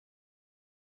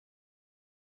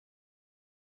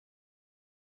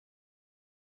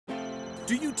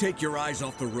Do you take your eyes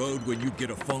off the road when you get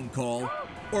a phone call?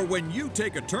 Or when you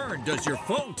take a turn, does your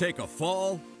phone take a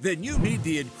fall? Then you need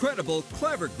the incredible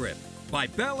Clever Grip by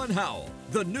Bell & Howell,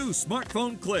 the new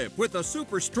smartphone clip with a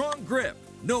super strong grip.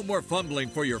 No more fumbling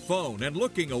for your phone and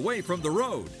looking away from the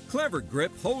road. Clever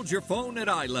Grip holds your phone at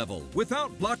eye level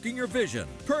without blocking your vision.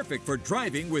 Perfect for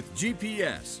driving with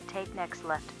GPS. Take next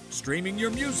left. Streaming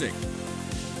your music.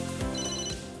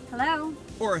 Hello?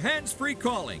 Or hands-free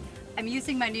calling. I'm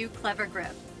using my new Clever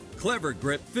Grip. Clever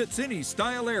Grip fits any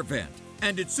style air vent,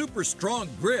 and its super strong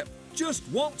grip just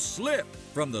won't slip.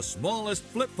 From the smallest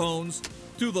flip phones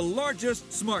to the largest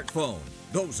smartphone.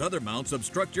 Those other mounts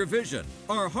obstruct your vision,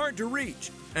 are hard to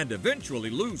reach, and eventually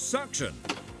lose suction.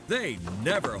 They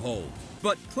never hold.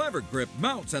 But Clever Grip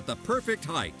mounts at the perfect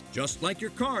height, just like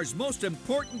your car's most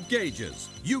important gauges.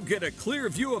 You get a clear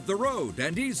view of the road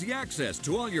and easy access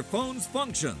to all your phone's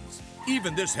functions.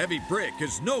 Even this heavy brick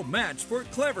is no match for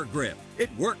Clever Grip. It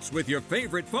works with your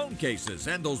favorite phone cases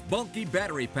and those bulky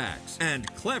battery packs.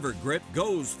 And Clever Grip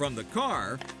goes from the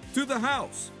car to the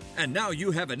house. And now you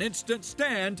have an instant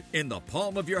stand in the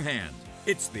palm of your hand.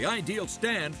 It's the ideal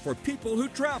stand for people who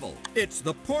travel. It's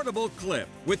the portable clip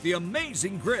with the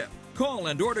amazing grip. Call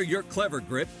and order your Clever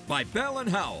Grip by Bell &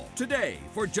 Howell today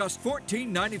for just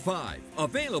 $14.95.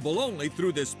 Available only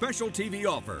through this special TV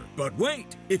offer. But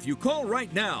wait, if you call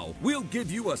right now, we'll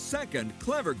give you a second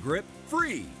Clever Grip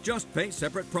free. Just pay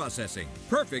separate processing.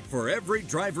 Perfect for every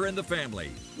driver in the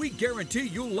family. We guarantee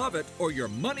you'll love it or your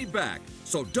money back.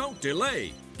 So don't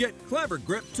delay. Get Clever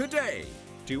Grip today.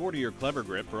 To order your Clever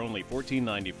Grip for only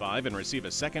 $14.95 and receive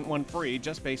a second one free,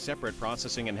 just pay separate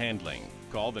processing and handling.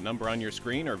 Call the number on your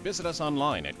screen or visit us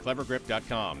online at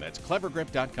clevergrip.com. That's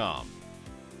clevergrip.com.